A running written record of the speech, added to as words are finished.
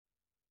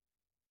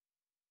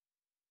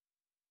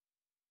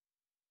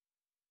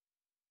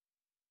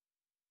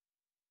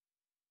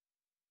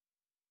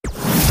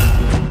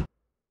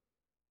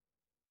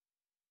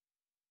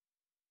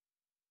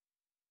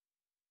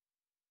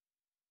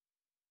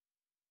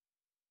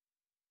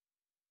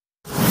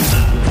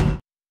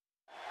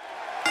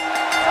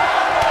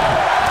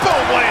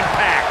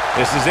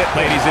This is it,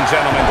 ladies and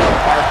gentlemen.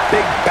 Our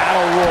big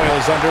battle royal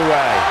is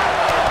underway.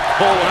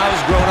 Oh, when I was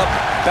growing up,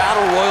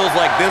 battle royals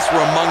like this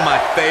were among my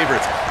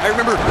favorites. I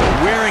remember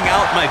wearing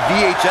out my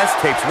VHS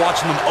tapes,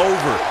 watching them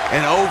over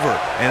and over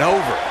and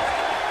over.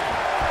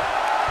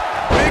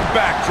 Big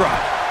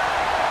backdrop.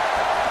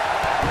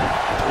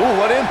 Ooh,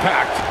 what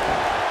impact.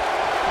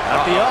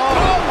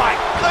 Oh, my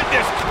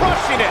goodness,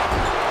 crushing it.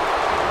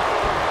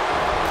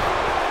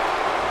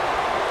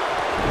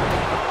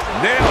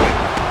 Nailed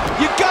it.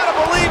 You gotta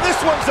believe this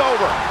one's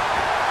over.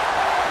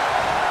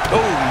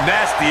 Oh,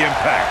 nasty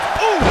impact.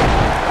 Ooh,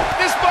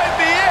 this might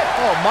be it.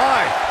 Oh,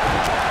 my.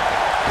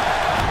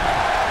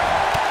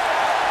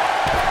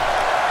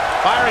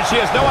 Byron, she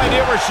has no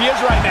idea where she is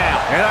right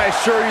now. And I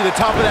assure you, the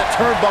top of that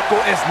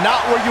turnbuckle is not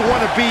where you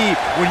want to be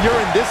when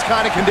you're in this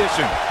kind of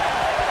condition.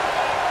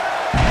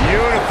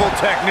 Beautiful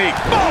technique.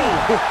 Boom!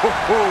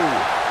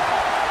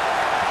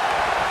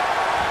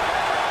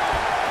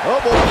 Oh,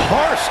 boy,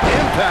 harsh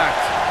impact.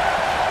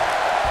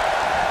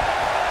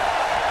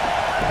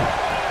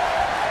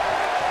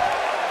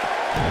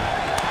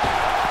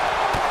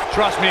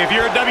 Trust me, if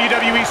you're a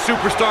WWE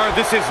superstar,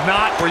 this is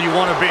not where you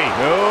want to be.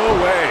 No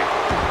way.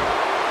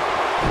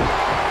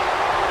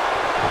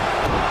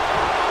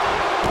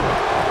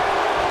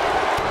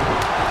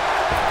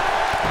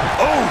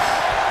 Oof.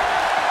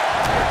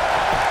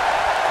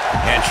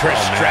 And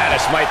Trish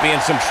Stratus might be in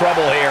some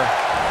trouble here.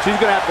 She's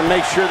going to have to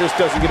make sure this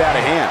doesn't get out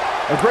of hand.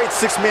 A great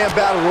six-man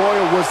battle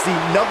royal was the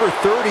number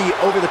 30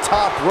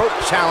 over-the-top rope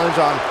challenge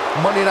on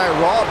Monday Night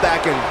Raw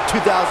back in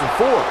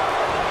 2004.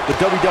 The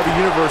WWE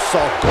Universe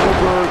saw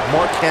Goldberg,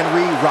 Mark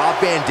Henry, Rob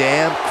Van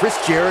Dam, Chris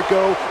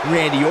Jericho,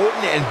 Randy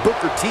Orton, and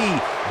Booker T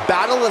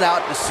battle it out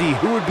to see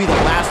who would be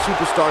the last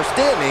superstar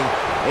standing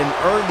and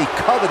earn the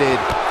coveted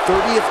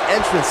 30th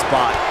entrance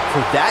spot for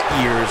that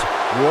year's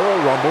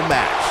Royal Rumble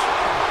match.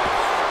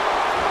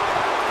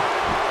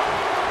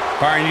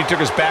 Byron, you took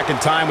us back in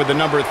time with the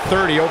number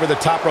 30 over the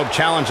top rope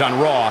challenge on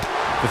Raw.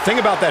 The thing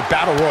about that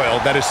battle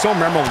royal that is so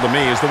memorable to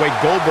me is the way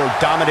Goldberg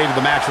dominated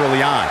the match early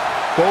on.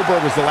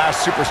 Goldberg was the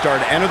last superstar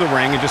to enter the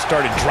ring and just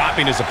started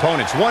dropping his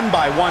opponents. One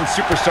by one,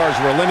 superstars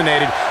were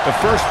eliminated, the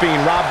first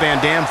being Rob Van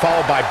Dam,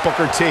 followed by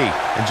Booker T.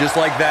 And just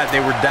like that, they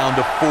were down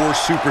to 4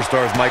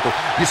 superstars, Michael.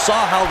 You saw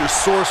how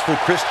resourceful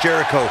Chris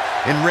Jericho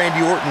and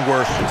Randy Orton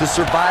were to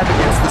survive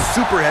against the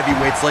super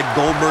heavyweights like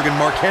Goldberg and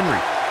Mark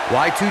Henry.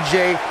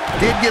 Y2J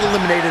did get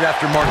eliminated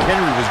after Mark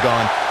Henry was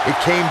gone. It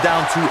came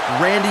down to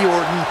Randy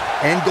Orton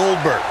and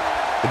Goldberg.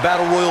 The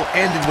battle royal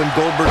ended when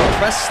Goldberg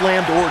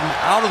press-slammed Orton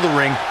out of the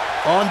ring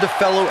onto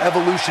fellow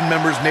Evolution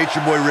members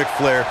Nature Boy Ric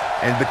Flair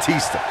and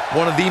Batista.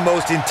 One of the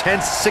most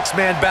intense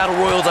six-man battle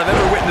royals I've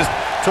ever witnessed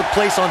took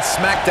place on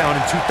SmackDown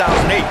in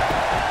 2008.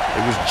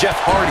 It was Jeff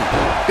Hardy,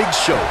 Big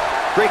Show,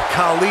 Great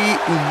Khali,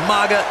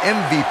 Umaga,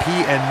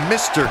 MVP, and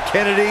Mr.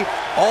 Kennedy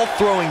all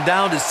throwing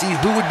down to see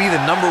who would be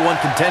the #1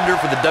 contender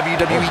for the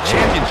WWE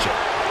Championship.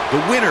 The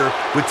winner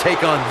would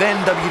take on then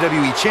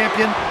WWE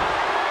Champion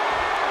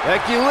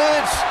Becky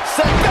Lynch,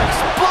 second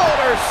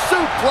exploder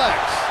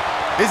suplex.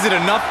 Is it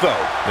enough,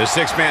 though? The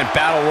six-man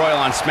battle royal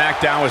on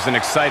SmackDown was an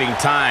exciting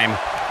time.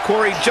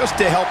 Corey, just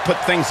to help put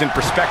things in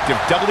perspective,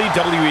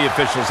 WWE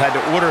officials had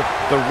to order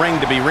the ring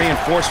to be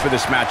reinforced for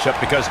this matchup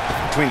because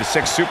between the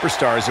 6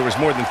 superstars, there was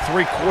more than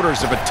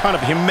 3/4 of a ton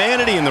of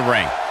humanity in the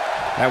ring.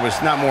 That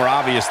was not more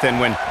obvious than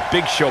when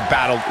Big Show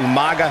battled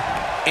Umaga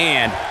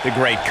and the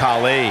Great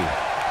Khali.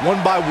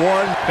 One by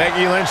one,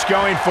 Becky Lynch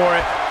going for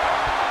it.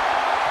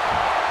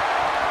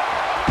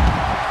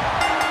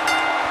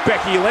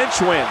 Becky Lynch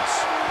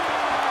wins.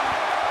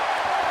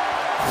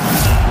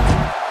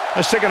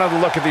 Let's take another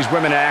look at these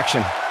women in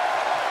action.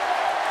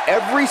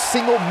 Every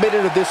single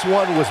minute of this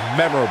one was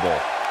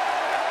memorable.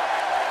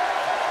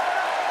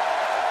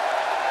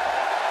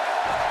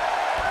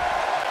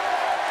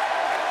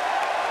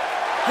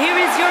 Here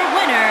is your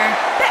winner,